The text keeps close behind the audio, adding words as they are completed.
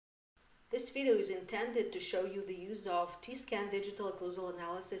This video is intended to show you the use of T-scan digital occlusal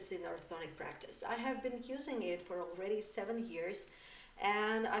analysis in orthodontic practice. I have been using it for already 7 years,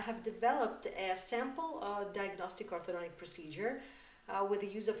 and I have developed a sample diagnostic orthodontic procedure with the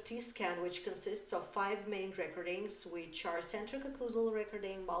use of T-scan, which consists of 5 main recordings, which are centric occlusal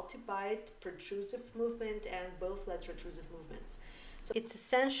recording, multi-bite, protrusive movement, and both lens retrusive movements. So it's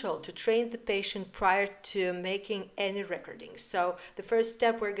essential to train the patient prior to making any recordings. So the first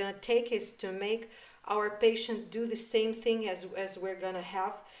step we're going to take is to make our patient do the same thing as we're going to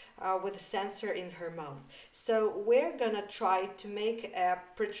have with a sensor in her mouth. So we're going to try to make a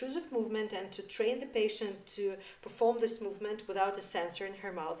protrusive movement and to train the patient to perform this movement without a sensor in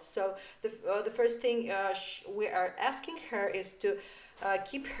her mouth. So the first thing we are asking her is to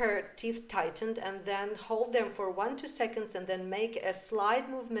keep her teeth tightened and then hold them for 1-2 seconds and then make a slide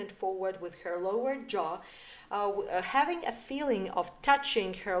movement forward with her lower jaw, having a feeling of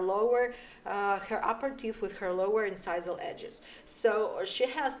touching her upper teeth with her lower incisal edges. So she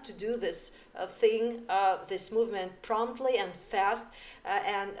has to do this this movement promptly and fast,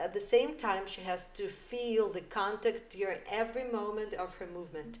 and at the same time she has to feel the contact during every moment of her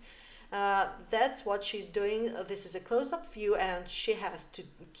movement. That's what she's doing. This is a close-up view, and she has to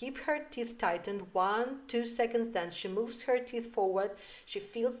keep her teeth tightened 1-2 seconds. Then she moves her teeth forward. She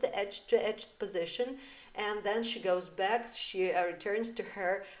feels the edge-to-edge position, and then she goes back. She returns to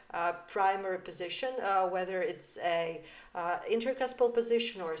her primary position, whether it's a intercuspal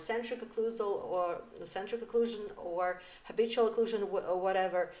position or centric occlusal or centric occlusion or habitual occlusion, or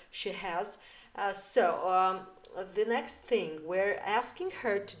whatever she has. The next thing, we're asking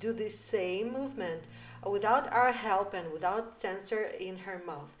her to do the same movement without our help and without sensor in her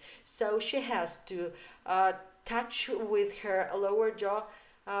mouth. So she has to touch with her lower jaw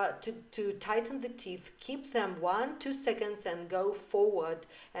to tighten the teeth, keep them 1-2 seconds and go forward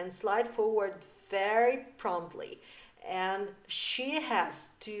and slide forward very promptly. And she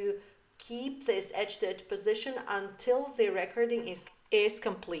has to keep this edge-to-edge position until the recording is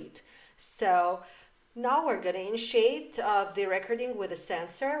complete. So now we're going to initiate the recording with a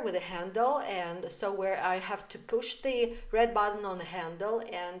sensor, with a handle, and so where I have to push the red button on the handle,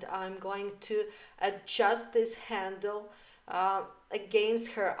 and I'm going to adjust this handle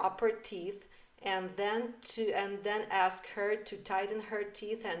against her upper teeth, and then ask her to tighten her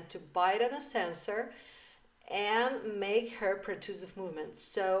teeth and to bite on a sensor and make her protrusive movement.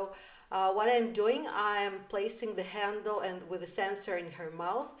 So what I'm doing, I'm placing the handle and with a sensor in her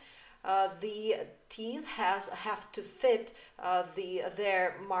mouth. The teeth have to fit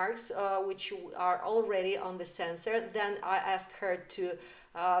their marks which are already on the sensor. Then I ask her to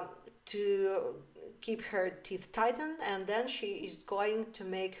keep her teeth tightened, and then she is going to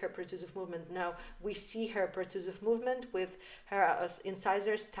make her protrusive movement. Now we see her protrusive movement with her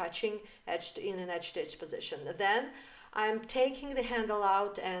incisors touching in an edge-to-edge position. Then I'm taking the handle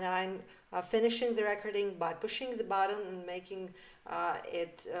out and I'm finishing the recording by pushing the button and making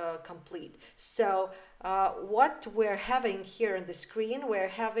it complete. So what we're having here on the screen, we're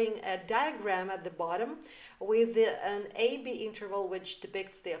having a diagram at the bottom with an AB interval which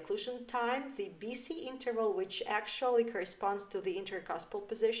depicts the occlusion time, the BC interval which actually corresponds to the intercuspal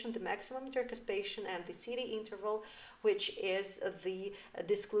position, the maximum intercuspation, and the CD interval which is the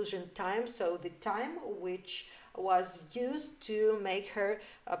disclusion time, so the time which was used to make her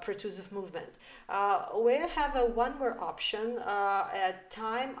a protrusive movement. We have one more option, a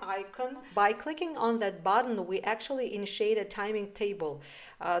time icon. By clicking on that button, we actually initiate a timing table.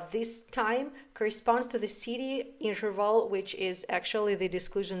 This time corresponds to the CD interval, which is actually the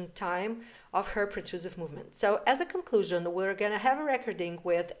disclusion time of her protrusive movement. So as a conclusion, we're going to have a recording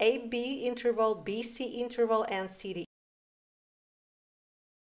with AB interval, BC interval, and CD